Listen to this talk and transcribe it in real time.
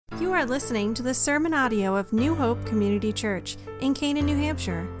You are listening to the sermon audio of New Hope Community Church in Canaan, New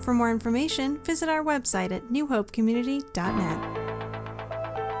Hampshire. For more information, visit our website at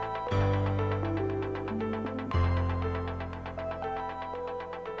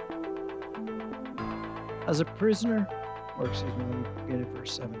newhopecommunity.net. As a prisoner, let me begin at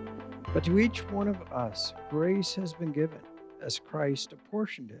verse 7. But to each one of us, grace has been given, as Christ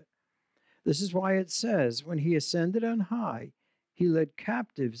apportioned it. This is why it says, when he ascended on high, he led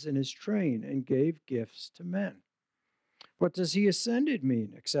captives in his train and gave gifts to men. What does he ascended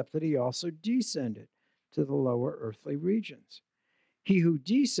mean, except that he also descended to the lower earthly regions? He who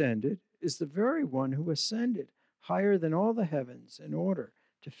descended is the very one who ascended higher than all the heavens in order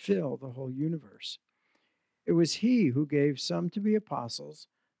to fill the whole universe. It was he who gave some to be apostles,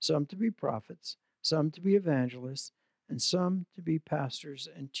 some to be prophets, some to be evangelists, and some to be pastors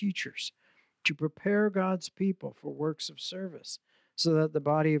and teachers, to prepare God's people for works of service, so that the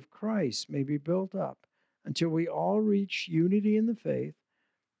body of Christ may be built up until we all reach unity in the faith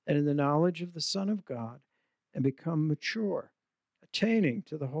and in the knowledge of the Son of God and become mature, attaining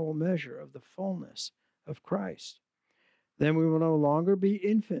to the whole measure of the fullness of Christ. Then we will no longer be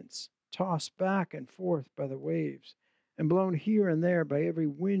infants, tossed back and forth by the waves, and blown here and there by every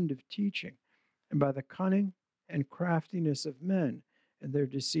wind of teaching, and by the cunning and craftiness of men and their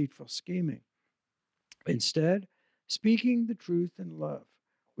deceitful scheming. Instead, speaking the truth in love,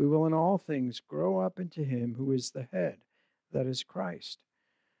 we will in all things grow up into him who is the head, that is Christ.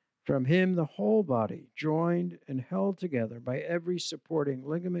 From him the whole body, joined and held together by every supporting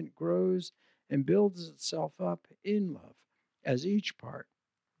ligament, grows and builds itself up in love, as each part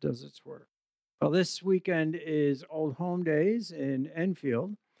does its work. Well, this weekend is Old Home Days in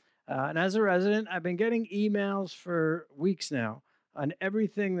Enfield. And as a resident, I've been getting emails for weeks now on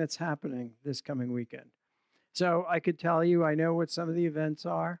everything that's happening this coming weekend. So I could tell you, I know what some of the events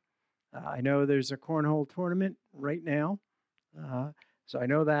are. I know there's a cornhole tournament right now. So I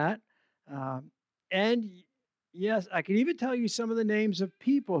know that. And yes, I can even tell you some of the names of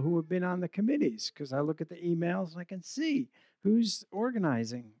people who have been on the committees, because I look at the emails and I can see who's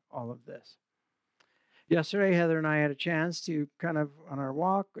organizing all of this. Yesterday, Heather and I had a chance to kind of, on our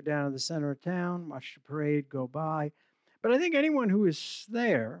walk, go down to the center of town, watch the parade go by. But I think anyone who is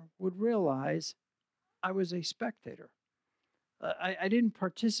there would realize I was a spectator. I didn't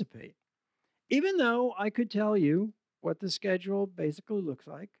participate. Even though I could tell you what the schedule basically looks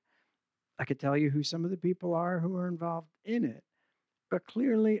like, I could tell you who some of the people are who are involved in it. But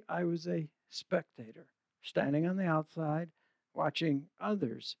clearly, I was a spectator, standing on the outside, watching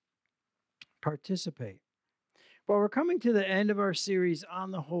others participate. Well, we're coming to the end of our series on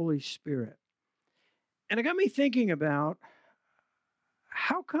the Holy Spirit. And it got me thinking about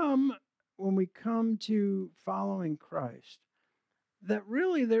how come when we come to following Christ, that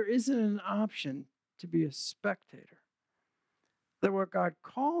really there isn't an option to be a spectator. That what God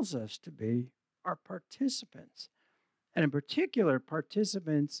calls us to be are participants, and in particular,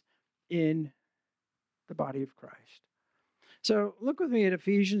 participants in the body of Christ. So look with me at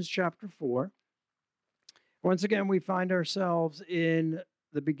Ephesians chapter 4. Once again, we find ourselves in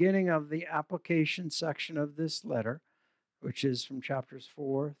the beginning of the application section of this letter, which is from chapters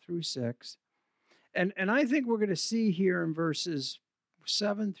 4 through 6. And I think we're going to see here in verses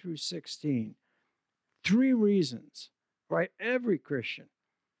 7 through 16, 3 reasons why every Christian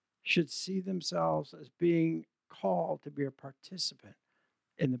should see themselves as being called to be a participant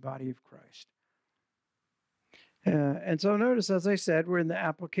in the body of Christ. And so notice, as I said, we're in the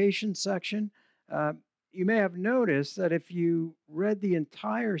application section. You may have noticed that if you read the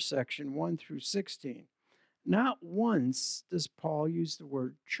entire section, 1 through 16, not once does Paul use the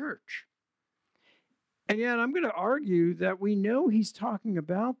word church. And yet I'm going to argue that we know he's talking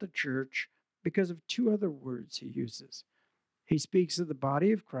about the church because of 2 other words he uses. He speaks of the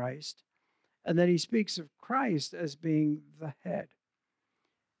body of Christ, and then he speaks of Christ as being the head.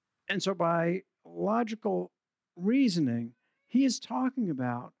 And so by logical reasoning, he is talking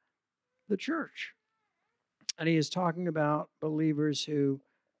about the church. And he is talking about believers who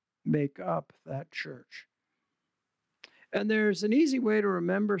make up that church. And there's an easy way to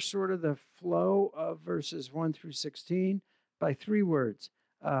remember sort of the flow of verses 1 through 16 by 3 words.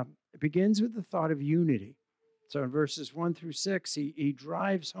 It begins with the thought of unity. So in verses 1 through 6, he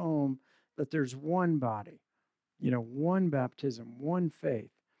drives home that there's one body, one baptism, one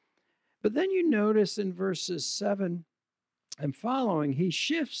faith. But then you notice in verses 7 and following, he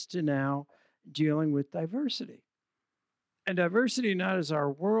shifts to now dealing with diversity. And diversity, not as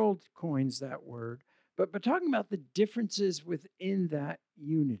our world coins that word, but talking about the differences within that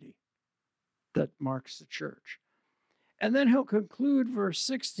unity that marks the church. And then he'll conclude verse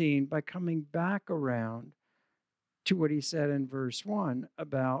 16 by coming back around to what he said in verse 1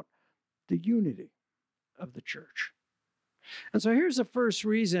 about the unity of the church. And so here's the first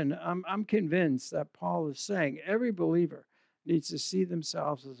reason I'm convinced that Paul is saying every believer needs to see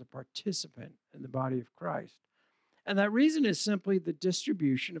themselves as a participant in the body of Christ. And that reason is simply the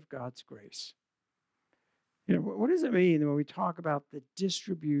distribution of God's grace. What does it mean when we talk about the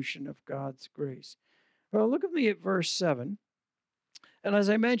distribution of God's grace? Well, look at me at verse 7. And as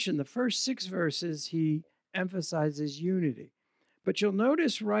I mentioned, the first 6 verses, he emphasizes unity. But you'll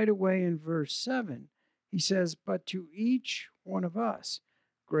notice right away in verse 7, he says, but to each one of us,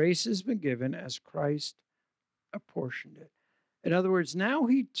 grace has been given as Christ apportioned it. In other words, now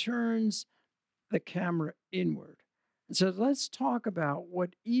he turns the camera inward and says, let's talk about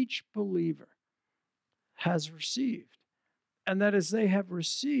what each believer has received. And that is, they have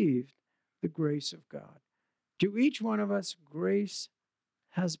received the grace of God. To each one of us, grace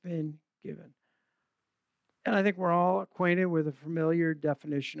has been given. And I think we're all acquainted with a familiar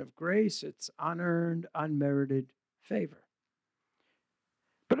definition of grace. It's unearned, unmerited favor.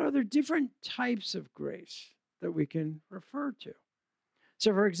 But are there different types of grace that we can refer to?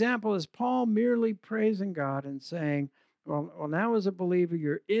 So, for example, is Paul merely praising God and saying, well, now as a believer,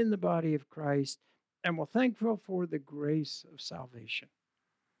 you're in the body of Christ, and we're thankful for the grace of salvation?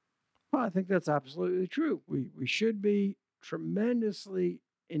 Well, I think that's absolutely true. We should be tremendously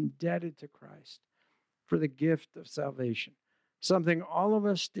indebted to Christ for the gift of salvation, something all of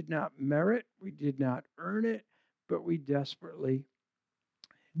us did not merit, we did not earn it, but we desperately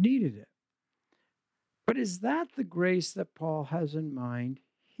needed it. But is that the grace that Paul has in mind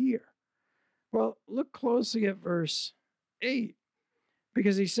here? Well, look closely at verse 8,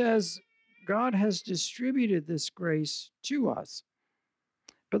 because he says God has distributed this grace to us.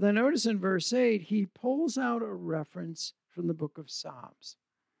 But then notice in verse 8, he pulls out a reference from the book of Psalms.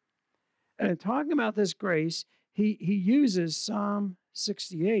 And in talking about this grace, he uses Psalm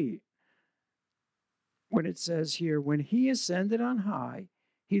 68 when it says here, when he ascended on high,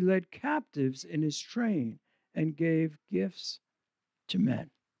 he led captives in his train and gave gifts to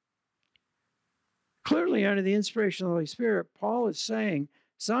men. Clearly, under the inspiration of the Holy Spirit, Paul is saying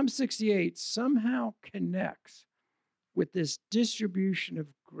Psalm 68 somehow connects with this distribution of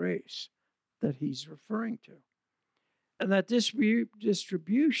grace that he's referring to. And that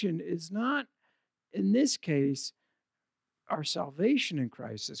distribution is not, in this case, our salvation in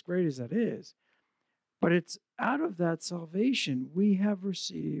Christ, as great as that is, but it's out of that salvation we have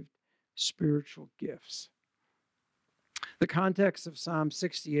received spiritual gifts. The context of Psalm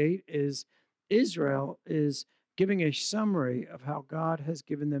 68 is Israel is giving a summary of how God has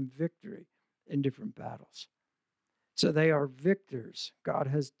given them victory in different battles. So they are victors. God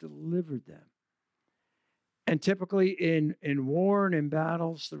has delivered them. And typically in war and in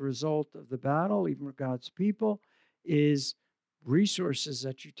battles, the result of the battle, even for God's people, is resources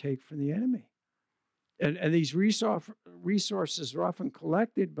that you take from the enemy. And these resources are often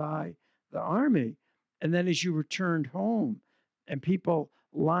collected by the army. And then as you returned home and people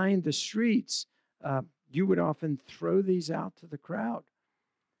lined the streets, you would often throw these out to the crowd.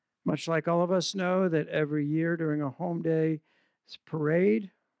 Much like all of us know that every year during a home day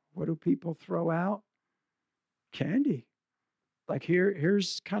parade, what do people throw out? Candy. Like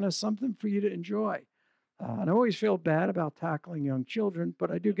here's kind of something for you to enjoy. And I always feel bad about tackling young children,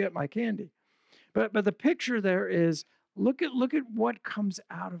 but I do get my candy. But the picture there is look at what comes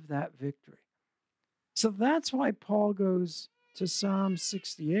out of that victory. So that's why Paul goes to Psalm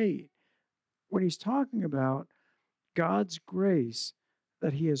 68 when he's talking about God's grace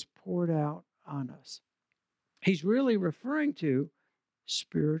that he has poured out on us. He's really referring to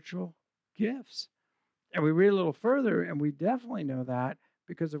spiritual gifts. And we read a little further, and we definitely know that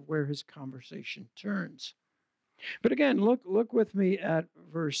because of where his conversation turns. But again, look with me at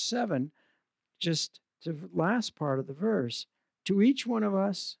verse 7, just to the last part of the verse. To each one of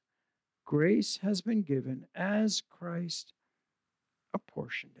us, grace has been given as Christ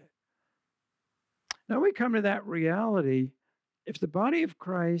apportioned it. Now we come to that reality. If the body of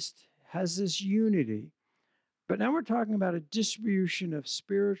Christ has this unity, but now we're talking about a distribution of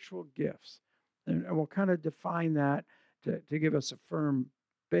spiritual gifts, and we'll kind of define that to give us a firm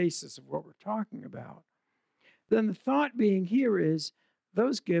basis of what we're talking about. Then the thought being here is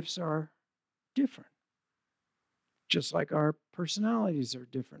those gifts are different. Just like our personalities are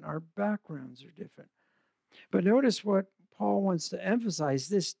different, our backgrounds are different. But notice what Paul wants to emphasize.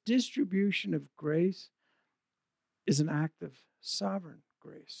 This distribution of grace is an act of sovereign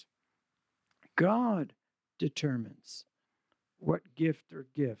grace. God determines what gift or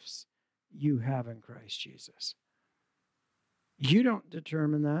gifts you have in Christ Jesus. You don't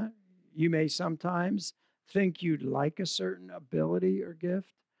determine that. You may sometimes think you'd like a certain ability or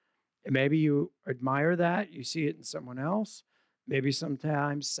gift. And maybe you admire that. You see it in someone else. Maybe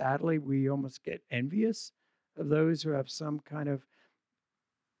sometimes, sadly, we almost get envious of those who have some kind of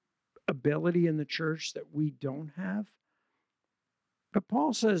ability in the church that we don't have. But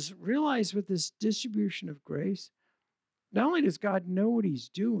Paul says, realize with this distribution of grace, not only does God know what he's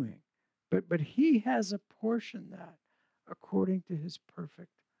doing, but he has apportioned that according to his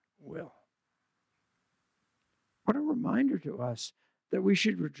perfect will. What a reminder to us that we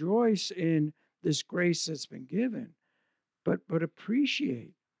should rejoice in this grace that's been given, but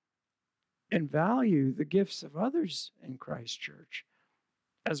appreciate and value the gifts of others in Christ's church,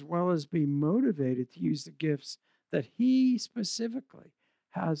 as well as be motivated to use the gifts that he specifically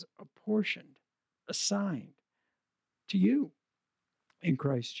has apportioned, assigned to you in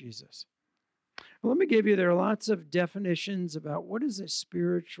Christ Jesus. Well, let me give you, there are lots of definitions about what is a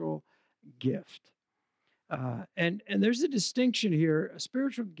spiritual gift. And there's a distinction here. A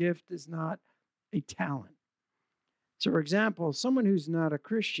spiritual gift is not a talent. So, for example, someone who's not a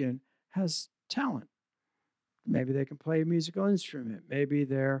Christian has talent. Maybe they can play a musical instrument. Maybe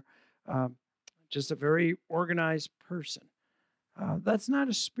they're just a very organized person. That's not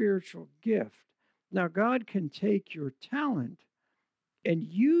a spiritual gift. Now, God can take your talent and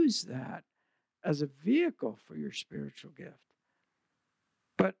use that as a vehicle for your spiritual gift.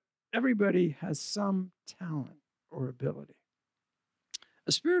 But everybody has some talent or ability.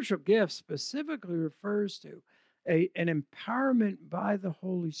 A spiritual gift specifically refers to an empowerment by the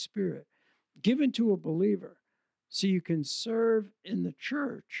Holy Spirit given to a believer so you can serve in the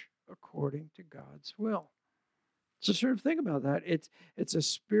church according to God's will. So sort of think about that. It's a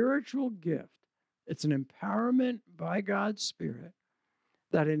spiritual gift. It's an empowerment by God's Spirit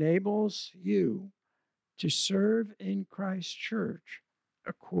that enables you to serve in Christ's church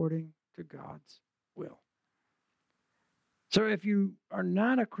according to God's will. So if you are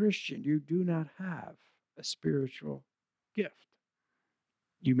not a Christian, you do not have a spiritual gift.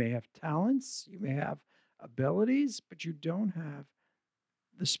 You may have talents, you may have abilities, but you don't have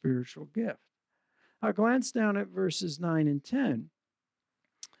the spiritual gift. I'll glance down at verses 9 and 10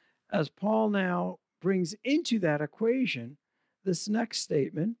 as Paul now brings into that equation this next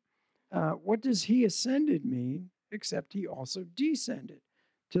statement. What does he ascended mean, except he also descended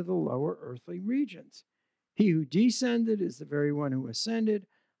to the lower earthly regions? He who descended is the very one who ascended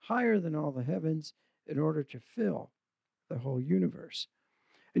higher than all the heavens in order to fill the whole universe.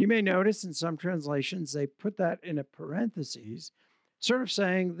 And you may notice in some translations, they put that in a parentheses, sort of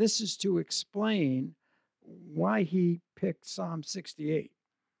saying this is to explain why he picked Psalm 68.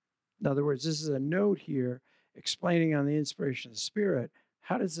 In other words, this is a note here explaining on the inspiration of the Spirit,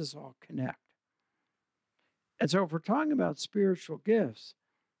 how does this all connect? And so if we're talking about spiritual gifts,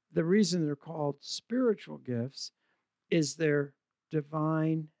 the reason they're called spiritual gifts is their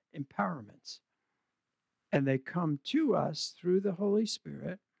divine empowerments. And they come to us through the Holy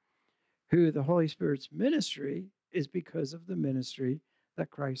Spirit, who the Holy Spirit's ministry is because of the ministry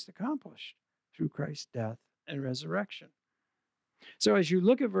that Christ accomplished through Christ's death and resurrection. So as you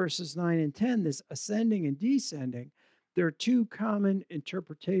look at verses 9 and 10, this ascending and descending, there are two common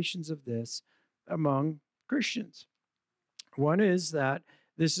interpretations of this among Christians. One is that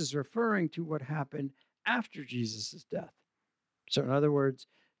this is referring to what happened after Jesus' death. So in other words,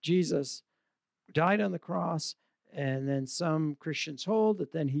 Jesus died on the cross, and then some Christians hold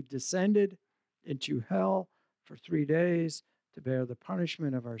that then he descended into hell for 3 days to bear the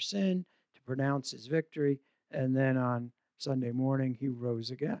punishment of our sin, to pronounce his victory, and then on Sunday morning he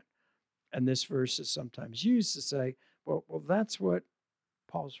rose again. And this verse is sometimes used to say, well, that's what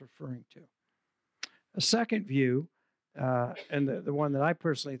Paul's referring to. A second view, and the one that I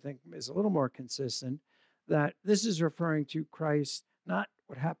personally think is a little more consistent, that this is referring to Christ, not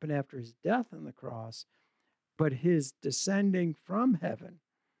what happened after his death on the cross, but his descending from heaven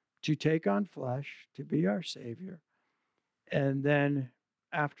to take on flesh, to be our Savior. And then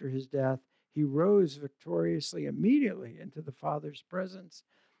after his death, he rose victoriously immediately into the Father's presence,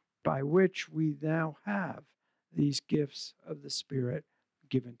 by which we now have these gifts of the Spirit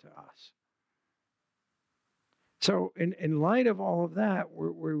given to us. So in light of all of that,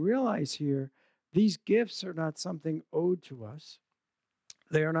 we realize here, these gifts are not something owed to us.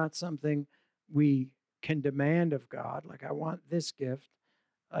 They are not something we can demand of God, like I want this gift.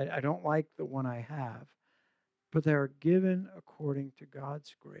 I don't like the one I have. But they are given according to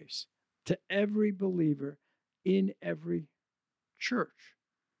God's grace to every believer in every church,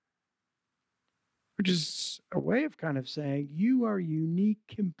 which is a way of kind of saying you are a unique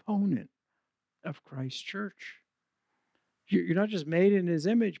component of Christ's church. You're not just made in his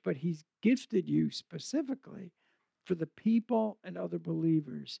image, but he's gifted you specifically for the people and other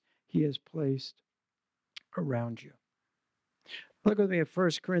believers he has placed around you. Look with me at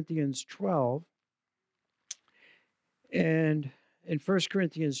 1 Corinthians 12. And in 1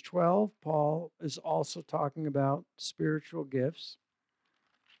 Corinthians 12, Paul is also talking about spiritual gifts.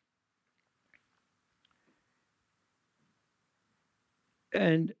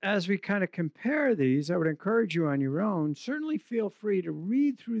 And as we kind of compare these, I would encourage you on your own, certainly feel free to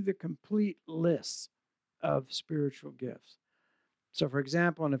read through the complete list of spiritual gifts. So, for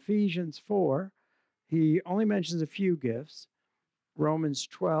example, in Ephesians 4, he only mentions a few gifts. Romans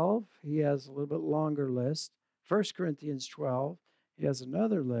 12, he has a little bit longer list. 1 Corinthians 12, he has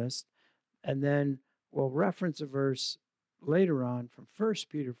another list. And then we'll reference a verse later on from 1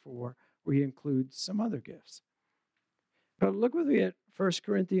 Peter 4, where he includes some other gifts. But look with me at 1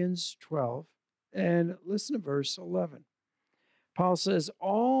 Corinthians 12 and listen to verse 11. Paul says,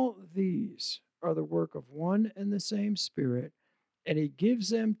 all these are the work of one and the same Spirit, and he gives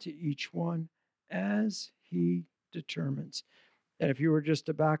them to each one as he determines. And if you were just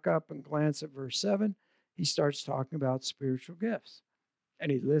to back up and glance at verse 7, he starts talking about spiritual gifts.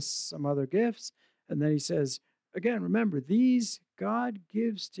 And he lists some other gifts. And then he says, again, remember, these God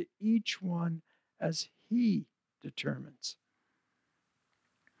gives to each one as he determines.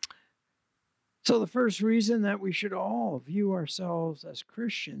 So the first reason that we should all view ourselves as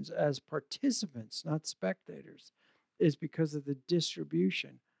Christians, as participants, not spectators, is because of the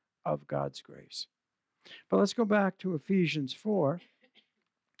distribution of God's grace. But let's go back to Ephesians 4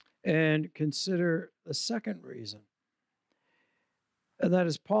 and consider the second reason. And that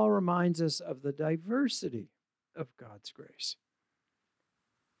is, Paul reminds us of the diversity of God's grace.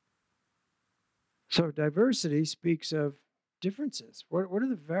 So diversity speaks of differences. What are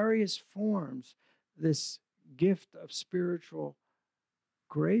the various forms this gift of spiritual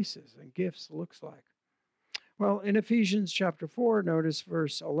graces and gifts looks like? Well, in Ephesians chapter 4, notice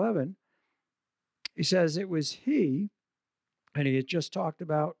verse 11, he says it was he, and he had just talked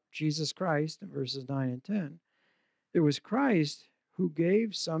about Jesus Christ in verses 9 and 10. It was Christ who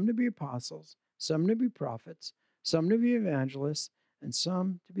gave some to be apostles, some to be prophets, some to be evangelists, and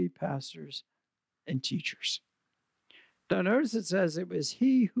some to be pastors and teachers. Now notice it says it was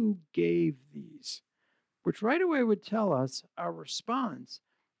he who gave these, which right away would tell us our response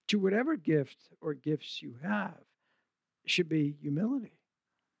to whatever gift or gifts you have should be humility.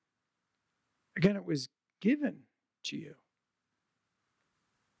 Again, it was given to you.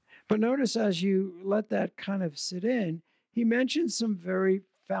 But notice as you let that kind of sit in, he mentions some very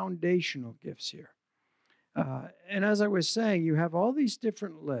foundational gifts here. And as I was saying, you have all these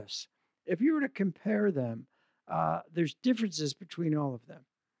different lists. If you were to compare them, there's differences between all of them.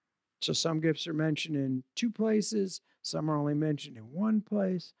 So some gifts are mentioned in 2 places, some are only mentioned in 1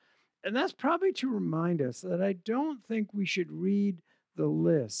 place. And that's probably to remind us that I don't think we should read the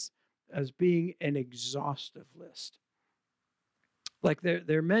list as being an exhaustive list. Like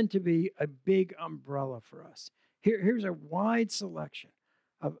they're meant to be a big umbrella for us. Here's a wide selection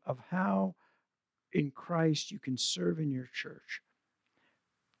of how in Christ you can serve in your church.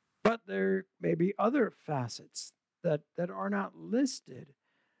 But there may be other facets that are not listed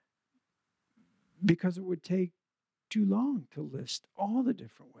because it would take too long to list all the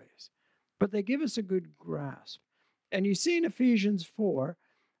different ways. But they give us a good grasp. And you see in Ephesians 4,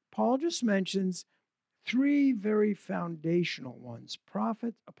 Paul just mentions 3 very foundational ones: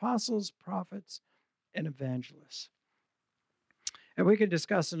 apostles, prophets, and evangelists. And we can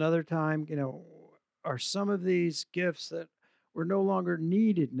discuss another time, are some of these gifts that were no longer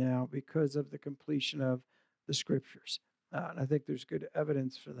needed now because of the completion of the scriptures. And I think there's good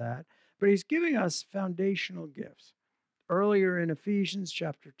evidence for that. But he's giving us foundational gifts. Earlier in Ephesians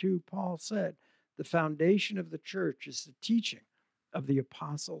chapter 2, Paul said, the foundation of the church is the teaching of the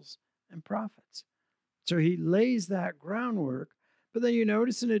apostles and prophets. So he lays that groundwork. But then you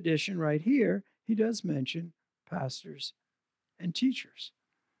notice in addition right here, he does mention pastors and teachers.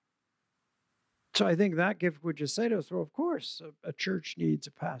 So I think that gift would just say to us, well, of course, a church needs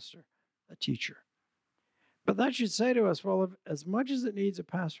a pastor, a teacher. But that should say to us, well, as much as it needs a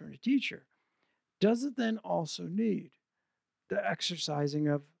pastor and a teacher, does it then also need the exercising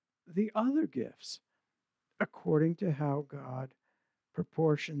of the other gifts according to how God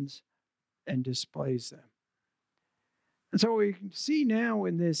proportions and displays them? And so what we can see now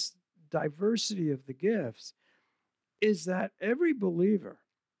in this diversity of the gifts is that every believer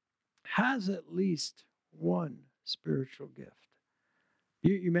has at least one spiritual gift.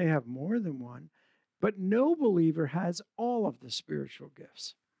 You may have more than one, but no believer has all of the spiritual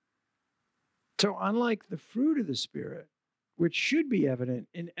gifts. So unlike the fruit of the Spirit, which should be evident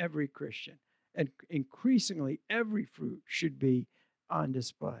in every Christian. And increasingly, every fruit should be on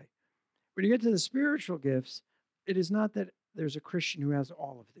display. When you get to the spiritual gifts, it is not that there's a Christian who has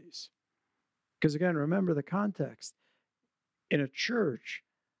all of these. Because again, remember the context. In a church,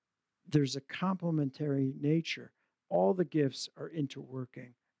 there's a complementary nature. All the gifts are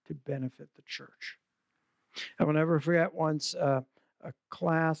interworking to benefit the church. I will never forget once a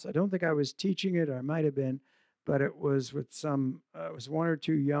class, I don't think I was teaching it, or I might have been, but it was with it was one or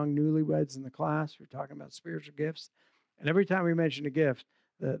two young newlyweds in the class. We were talking about spiritual gifts. And every time we mentioned a gift,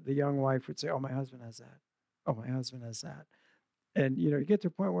 the young wife would say, "Oh, my husband has that. Oh, my husband has that." And, you get to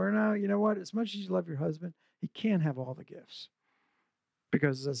a point where now, you know what? As much as you love your husband, he can't have all the gifts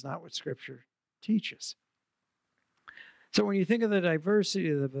because that's not what Scripture teaches. So when you think of the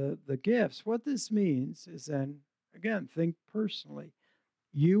diversity of the gifts, what this means is then, again, think personally.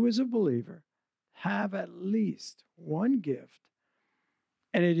 You as a believer have at least one gift,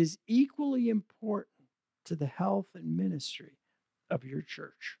 and it is equally important to the health and ministry of your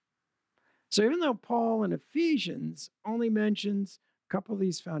church. So even though Paul in Ephesians only mentions a couple of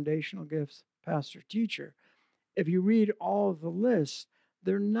these foundational gifts, pastor, teacher, if you read all of the list,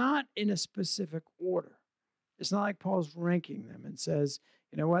 they're not in a specific order. It's not like Paul's ranking them and says,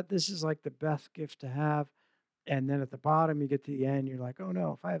 you know what, this is like the best gift to have. And then at the bottom, you get to the end, you're like, oh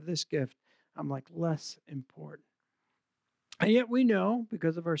no, if I have this gift, I'm like less important. And yet we know,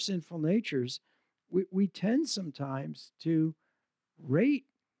 because of our sinful natures, we tend sometimes to rate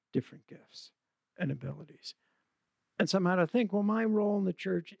different gifts and abilities. And somehow to think, well, my role in the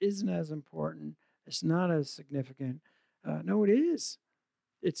church isn't as important. It's not as significant. No, it is.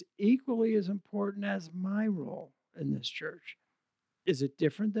 It's equally as important as my role in this church. Is it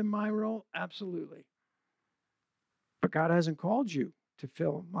different than my role? Absolutely. But God hasn't called you to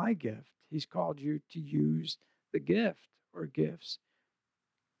fill my gift. He's called you to use the gift or gifts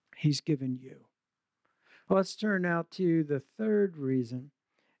He's given you. Well, let's turn now to the third reason,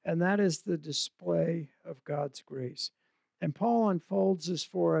 and that is the display of God's grace. And Paul unfolds this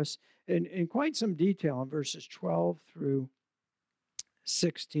for us in quite some detail in verses 12 through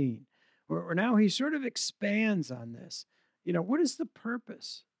 16, where now he sort of expands on this. What is the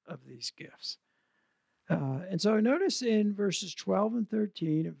purpose of these gifts? And so notice in verses 12 and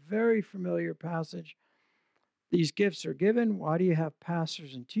 13, a very familiar passage. These gifts are given. Why do you have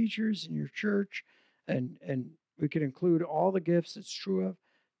pastors and teachers in your church? And we could include all the gifts it's true of,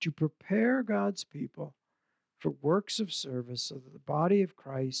 to prepare God's people for works of service so that the body of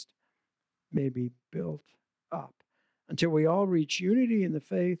Christ may be built up until we all reach unity in the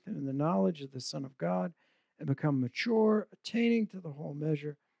faith and in the knowledge of the Son of God and become mature, attaining to the whole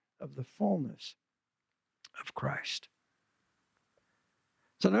measure of the fullness of Christ.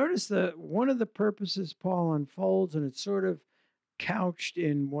 So notice that one of the purposes Paul unfolds, and it's sort of couched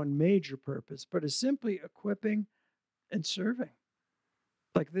in one major purpose, but is simply equipping and serving.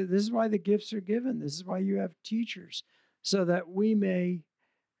 Like this is why the gifts are given. This is why you have teachers, so that we may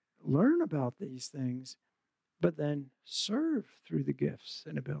learn about these things, but then serve through the gifts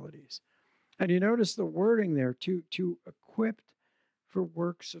and abilities. And you notice the wording there, to equipped for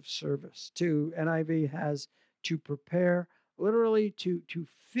works of service. NIV has to prepare, literally to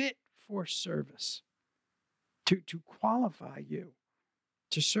fit for service, to qualify you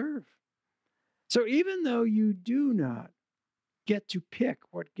to serve. So even though you do not get to pick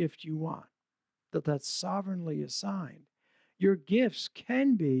what gift you want, that's sovereignly assigned, your gifts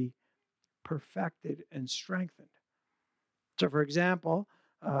can be perfected and strengthened. So for example,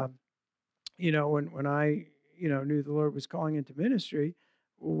 when I knew the Lord was calling into ministry,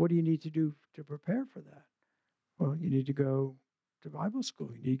 well, what do you need to do to prepare for that? Well, you need to go to Bible school.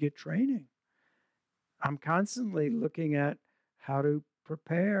 You need to get training. I'm constantly looking at how to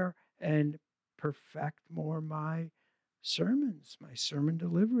prepare and perfect more my sermons, my sermon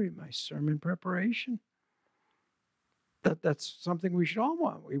delivery, my sermon preparation. That's something we should all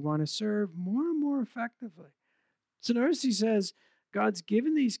want. We want to serve more and more effectively. So notice he says, God's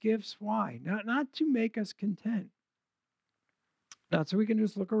given these gifts. Why? Not to make us content. Not so we can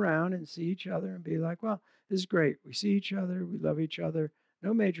just look around and see each other and be like, well, this is great. We see each other. We love each other.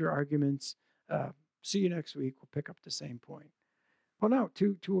 No major arguments. See you next week. We'll pick up the same point. Well, no,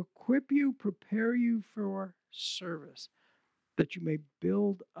 to equip you, prepare you for service, that you may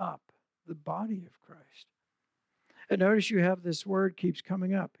build up the body of Christ. And notice you have this word keeps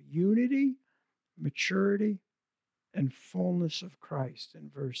coming up: unity, maturity, and fullness of Christ in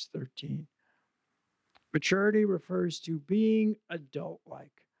verse 13. Maturity refers to being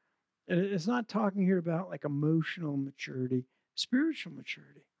adult-like. And it's not talking here about like emotional maturity, spiritual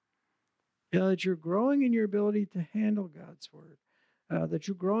maturity. That you're growing in your ability to handle God's word, that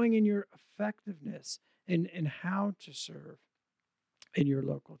you're growing in your effectiveness in how to serve in your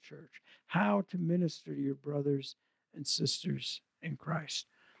local church, how to minister to your brothers and sisters in Christ.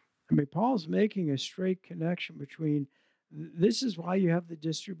 I mean, Paul's making a straight connection between this is why you have the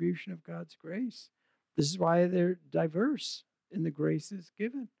distribution of God's grace. This is why they're diverse in the graces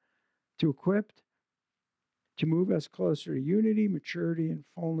given to equip, to move us closer to unity, maturity, and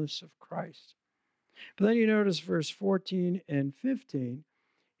fullness of Christ. But then you notice verse 14 and 15,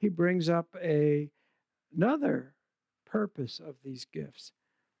 he brings up another purpose of these gifts.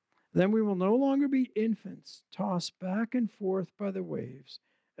 Then we will no longer be infants, tossed back and forth by the waves,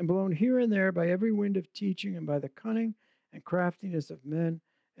 and blown here and there by every wind of teaching and by the cunning and craftiness of men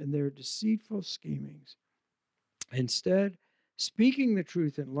and their deceitful schemings. Instead, speaking the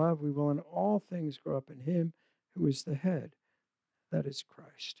truth in love, we will in all things grow up in him who is the head, that is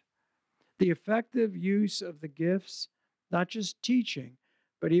Christ. The effective use of the gifts, not just teaching,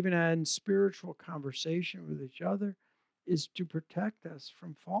 but even in spiritual conversation with each other, is to protect us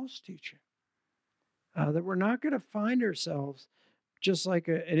from false teaching. That we're not going to find ourselves just like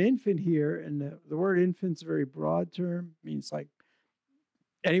an infant here, and the word infant's a very broad term, means like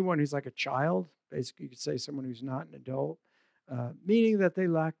anyone who's like a child. Basically, you could say someone who's not an adult, meaning that they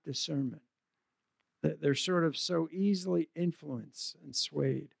lack discernment, that they're sort of so easily influenced and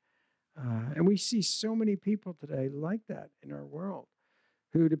swayed. And we see so many people today like that in our world,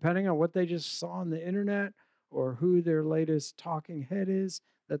 who, depending on what they just saw on the internet or who their latest talking head is,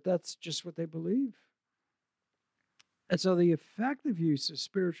 that's just what they believe. And so the effective use of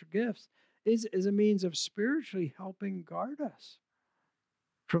spiritual gifts is a means of spiritually helping guard us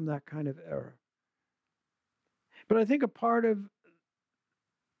from that kind of error. But I think a part of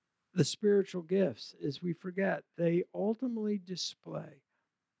the spiritual gifts is we forget they ultimately display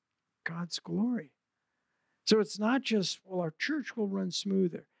God's glory. So it's not just, well, our church will run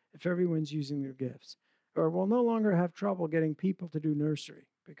smoother if everyone's using their gifts, or we'll no longer have trouble getting people to do nursery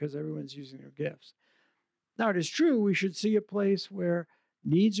because everyone's using their gifts. Now, it is true we should see a place where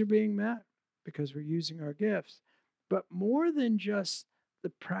needs are being met because we're using our gifts, but more than just the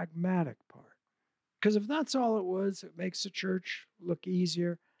pragmatic part. Because if that's all it was, it makes the church look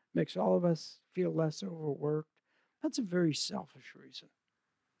easier, makes all of us feel less overworked. That's a very selfish reason.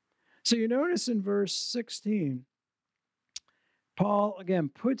 So you notice in verse 16, Paul again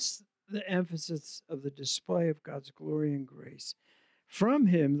puts the emphasis of the display of God's glory and grace. From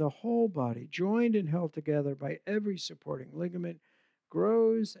him, the whole body, joined and held together by every supporting ligament,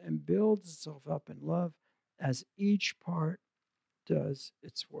 grows and builds itself up in love as each part does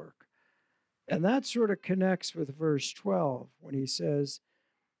its work. And that sort of connects with verse 12 when he says,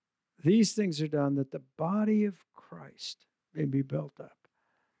 these things are done that the body of Christ may be built up.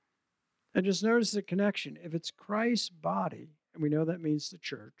 And just notice the connection. If it's Christ's body, and we know that means the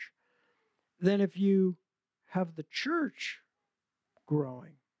church, then if you have the church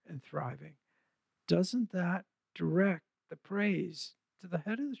growing and thriving, doesn't that direct the praise to the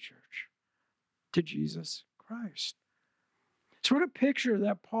head of the church, to Jesus Christ? So what a picture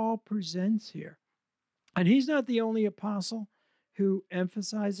that Paul presents here. And he's not the only apostle who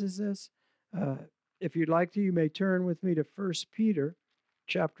emphasizes this. If you'd like to, you may turn with me to 1 Peter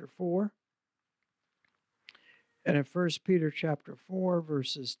chapter 4. And in 1 Peter chapter 4,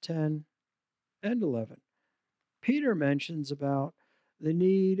 verses 10 and 11, Peter mentions about the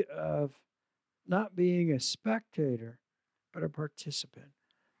need of not being a spectator, but a participant.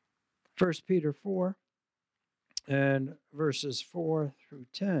 1 Peter 4 and verses 4 through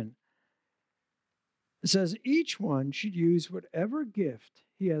 10. It says, each one should use whatever gift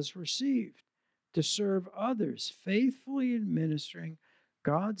he has received to serve others, faithfully administering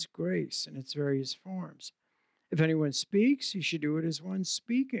God's grace in its various forms. If anyone speaks, he should do it as one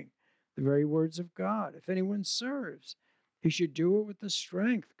speaking the very words of God. If anyone serves, he should do it with the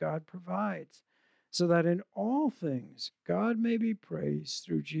strength God provides, so that in all things God may be praised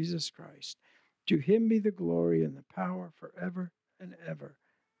through Jesus Christ. To him be the glory and the power forever and ever.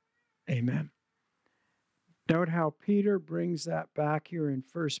 Amen. Note how Peter brings that back here in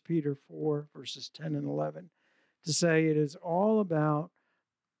 1 Peter 4, verses 10 and 11, to say it is all about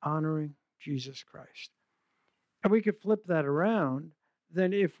honoring Jesus Christ. And we could flip that around,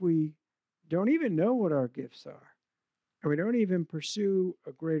 then if we don't even know what our gifts are, and we don't even pursue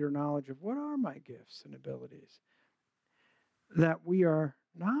a greater knowledge of what are my gifts and abilities, that we are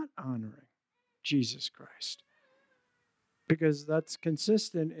not honoring Jesus Christ. Because that's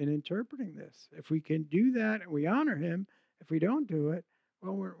consistent in interpreting this. If we can do that and we honor him, if we don't do it,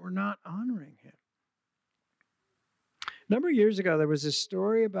 well, we're not honoring him. A number of years ago, there was a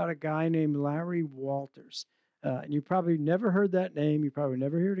story about a guy named Larry Walters. And you probably never heard that name. You probably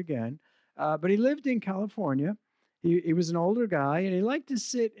never hear it again. But he lived in California. He was an older guy, and he liked to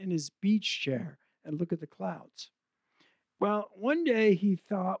sit in his beach chair and look at the clouds. Well, one day he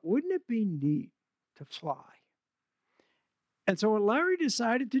thought, wouldn't it be neat to fly? And so what Larry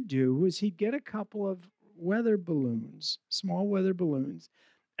decided to do was he'd get a couple of weather balloons, small weather balloons,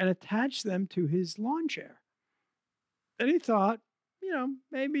 and attach them to his lawn chair. And he thought,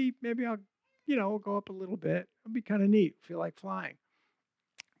 maybe I'll, go up a little bit. It'll be kind of neat. Feel like flying.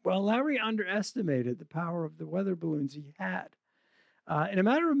 Well, Larry underestimated the power of the weather balloons he had. In a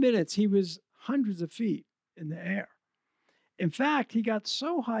matter of minutes, he was hundreds of feet in the air. In fact, he got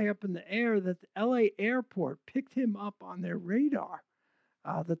so high up in the air that the LA airport picked him up on their radar,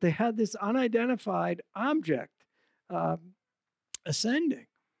 that they had this unidentified object ascending.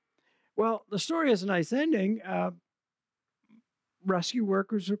 Well, the story has a nice ending. Rescue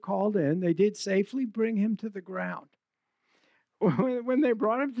workers were called in. They did safely bring him to the ground. When they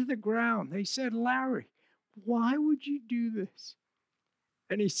brought him to the ground, they said, Larry, why would you do this?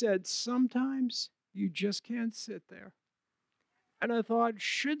 And he said, sometimes you just can't sit there. And I thought,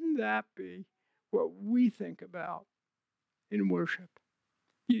 shouldn't that be what we think about in worship?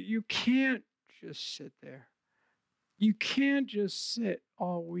 You can't just sit there. You can't just sit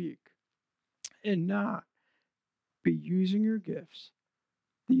all week and not be using your gifts,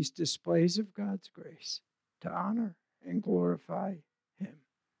 these displays of God's grace, to honor and glorify Him.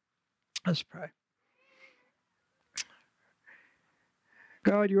 Let's pray.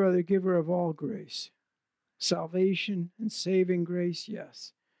 God, you are the giver of all grace, salvation and saving grace,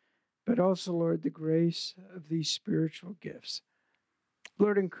 yes, but also, Lord, the grace of these spiritual gifts.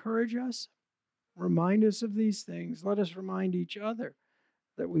 Lord, encourage us, remind us of these things. Let us remind each other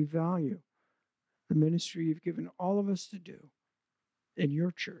that we value the ministry you've given all of us to do in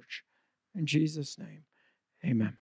your church. In Jesus' name, amen.